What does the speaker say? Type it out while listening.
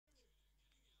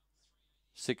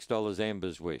$6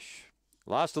 Amber's Wish.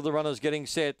 Last of the runners getting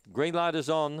set. Green light is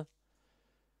on.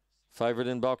 Favourite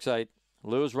in box 8.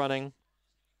 Lures running.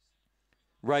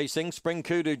 Racing. Spring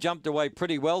Kudu jumped away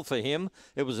pretty well for him.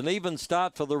 It was an even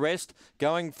start for the rest.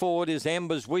 Going forward is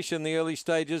Amber's Wish in the early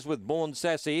stages with Born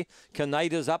Sassy.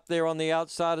 Canada's up there on the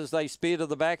outside as they spear to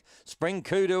the back. Spring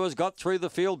Kudu has got through the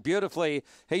field beautifully.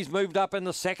 He's moved up in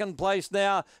the second place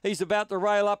now. He's about to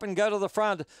rail up and go to the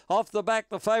front. Off the back,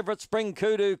 the favourite Spring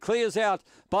Kudu clears out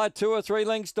by 2 or 3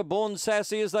 lengths to Born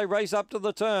Sassy as they race up to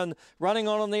the turn. Running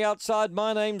on the outside,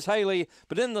 My Name's Haley.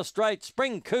 But in the straight,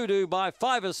 Spring Kudu by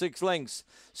 5 or 6 lengths.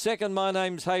 Second, My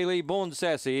Name's Haley, Born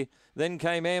Sassy. Then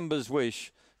came Amber's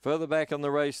Wish. Further back in the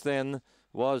race then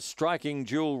was Striking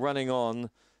Jewel running on.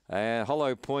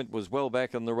 Hollow Point was well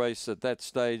back in the race at that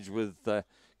stage with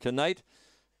Canate.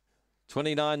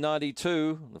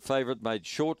 29.92. The favourite made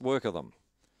short work of them.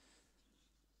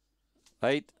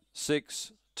 8,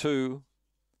 6, 2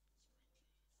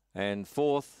 and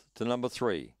fourth to number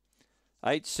 3.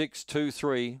 8, 6, 2,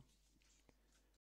 3.